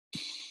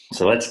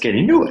So let's get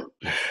into it.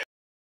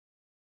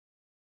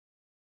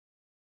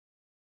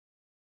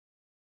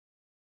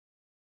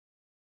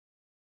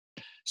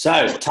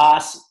 So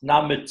task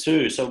number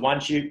 2. So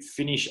once you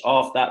finish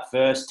off that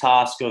first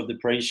task of the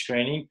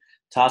pre-screening,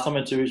 task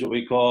number 2 is what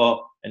we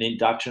call an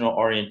induction or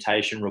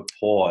orientation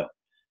report.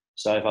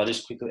 So if I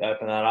just quickly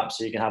open that up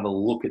so you can have a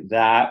look at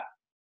that.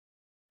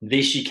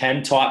 This you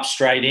can type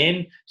straight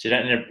in. So you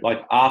don't need to,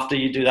 like after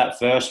you do that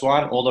first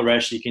one, all the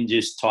rest you can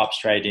just type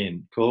straight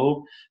in.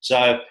 Cool.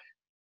 So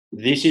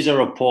this is a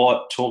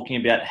report talking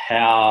about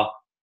how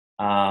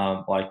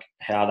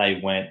how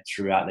they went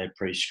throughout their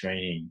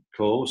pre-screening.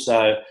 Cool.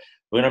 So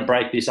we're going to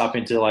break this up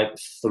into like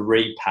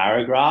 3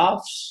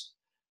 paragraphs.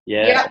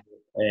 Yeah.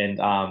 And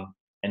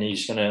you're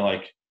just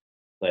going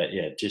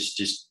to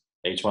just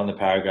each one of the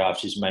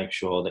paragraphs, just make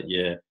sure that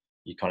you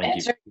kind of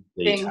give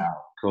detail.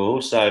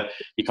 Cool. So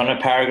you kind of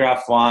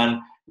paragraph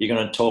 1, you're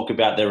going to talk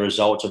about the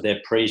results of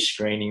their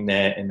pre-screening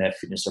there in their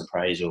fitness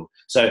appraisal.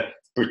 So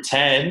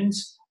pretend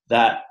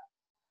that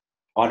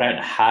I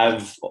don't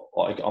have,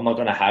 like, I'm not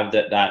going to have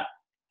that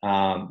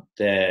how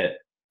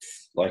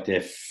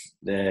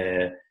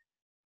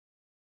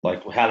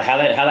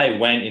they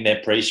went in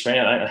their pre-screen.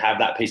 I don't have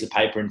that piece of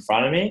paper in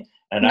front of me,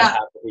 and I don't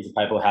have the piece of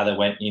paper how they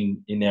went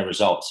in their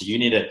results. So you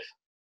need to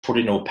put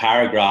in a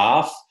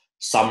paragraph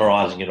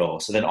summarizing it all.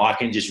 So then I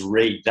can just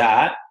read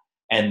that,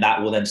 and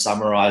that will then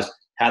summarize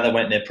how they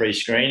went in their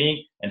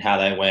pre-screening and how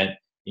they went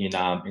in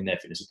their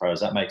fitness appraisal.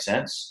 Does that make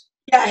sense?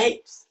 Yeah,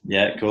 heaps.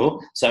 Yeah,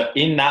 cool. So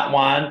in that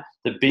one,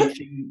 the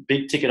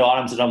big ticket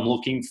items that I'm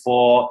looking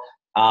for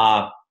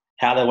are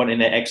how they went in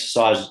their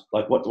exercise,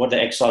 like what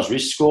the exercise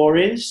risk score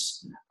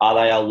is. Are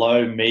they a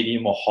low,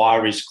 medium, or high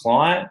risk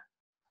client?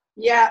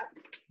 Yeah.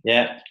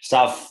 Yeah.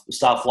 Stuff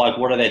like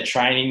what are their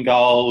training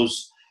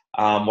goals?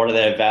 What are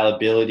their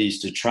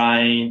availabilities to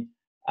train?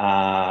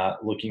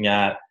 Looking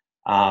at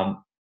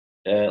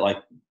like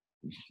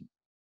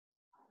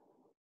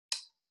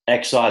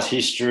exercise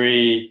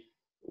history,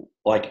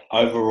 like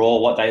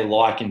overall what they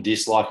like and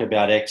dislike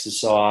about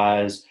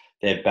exercise,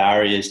 their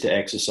barriers to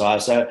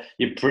exercise. So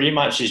you're pretty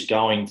much just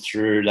going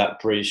through that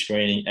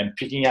pre-screening and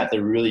picking out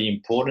the really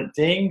important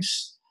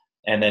things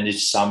and then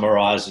just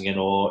summarizing it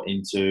all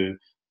into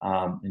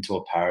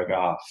a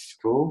paragraph.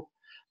 Cool.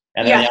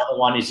 And then the other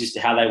one is just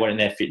how they went in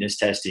their fitness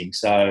testing.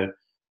 So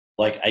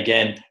like,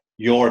 again,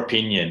 your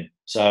opinion.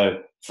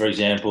 So for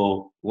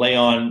example,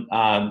 Leon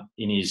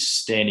in his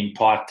standing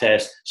pike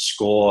test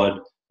scored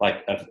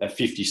like a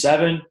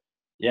 57.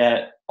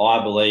 Yeah,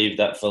 I believe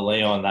that for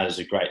Leon, that is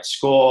a great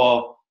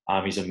score.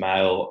 He's a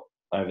male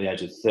over the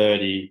age of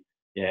 30.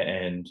 Yeah,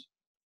 and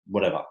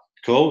whatever.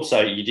 Cool.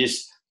 So you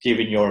just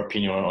giving your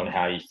opinion on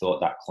how you thought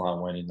that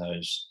client went in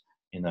those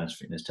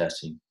fitness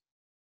testing.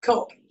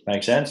 Cool.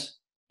 Make sense?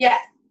 Yeah.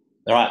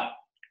 All right.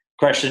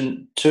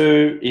 Question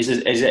 2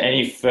 is there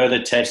any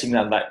further testing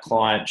that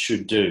client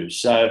should do?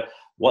 So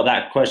what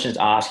that question is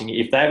asking,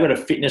 if they've got a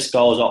fitness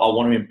goals, I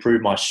want to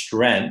improve my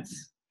strength.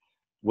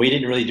 We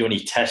didn't really do any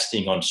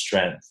testing on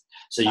strength.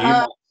 So you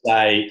might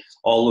say,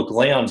 oh, look,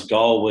 Leon's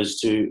goal was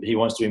he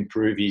wants to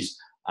improve his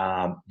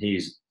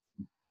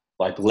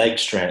like leg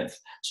strength.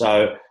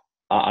 So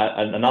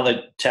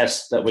another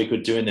test that we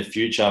could do in the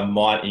future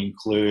might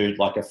include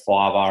like a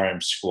 5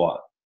 RM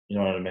squat. You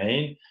know what I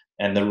mean?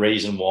 And the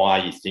reason why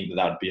you think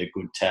that would be a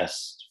good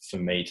test for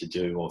me to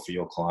do or for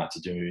your client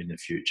to do in the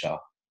future.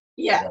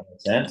 Yeah. Does that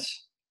make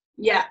sense?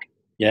 Yeah.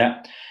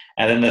 Yeah.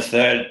 And then the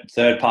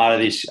third part of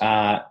this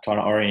kind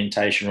of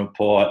orientation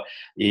report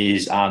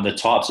is the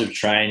types of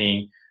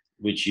training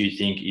which you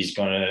think is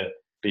going to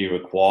be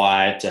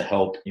required to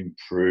help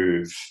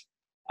improve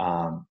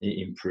in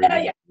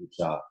the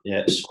future.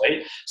 Yeah,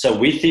 sweet. So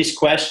with this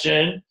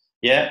question,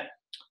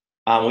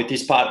 with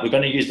this part, we're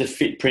going to use the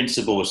FIT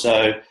principle.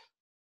 So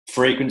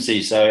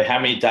frequency. So how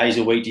many days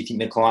a week do you think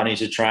the client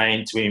needs to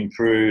train to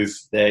improve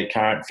their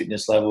current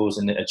fitness levels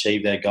and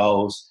achieve their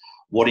goals?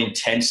 What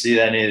intensity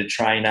they need to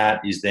train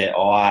at is their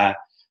I.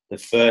 The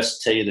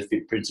first T of the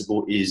FIT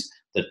principle is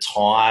the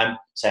time.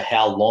 So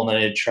how long they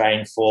need to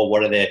train for,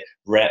 what are their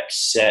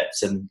reps,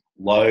 sets, and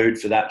load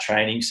for that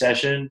training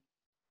session,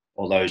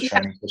 or those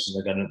training sessions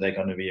they're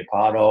going to be a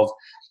part of.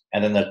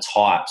 And then the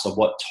type. So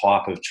what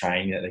type of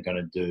training that they're going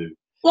to do.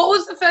 What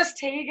was the first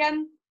T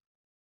again?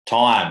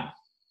 Time.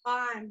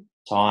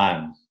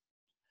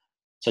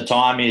 So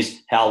time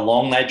is how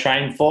long they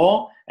train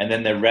for, and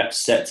then their reps,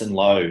 sets, and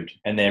load,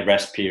 and their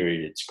rest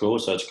periods. Cool.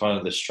 So it's kind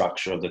of the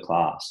structure of the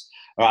class.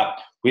 All right.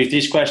 With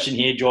this question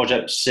here,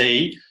 Georgia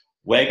C,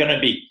 we're going to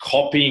be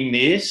copying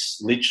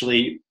this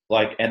literally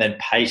and then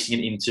pasting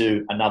it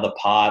into another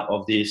part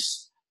of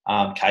this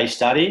case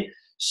study.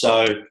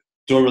 So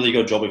do a really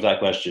good job with that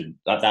question.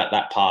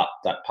 That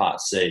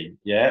part C.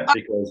 Yeah,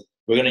 because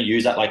we're going to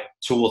use that like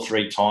 2 or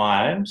 3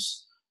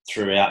 times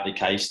throughout the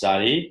case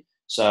study.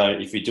 So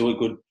if you do a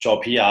good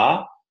job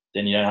here,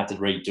 then you don't have to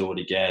redo it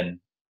again,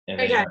 and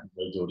then you don't have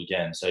to redo it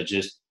again. So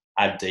just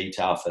add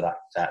detail for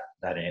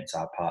that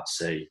answer, part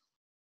C.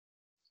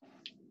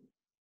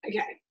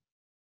 Okay.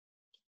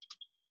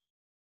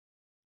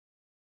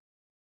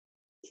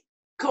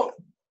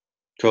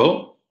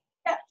 Cool.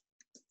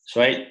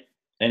 Sweet.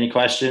 Any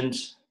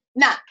questions?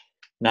 Nah.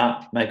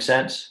 No, makes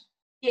sense.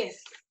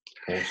 Yes.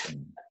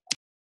 Awesome.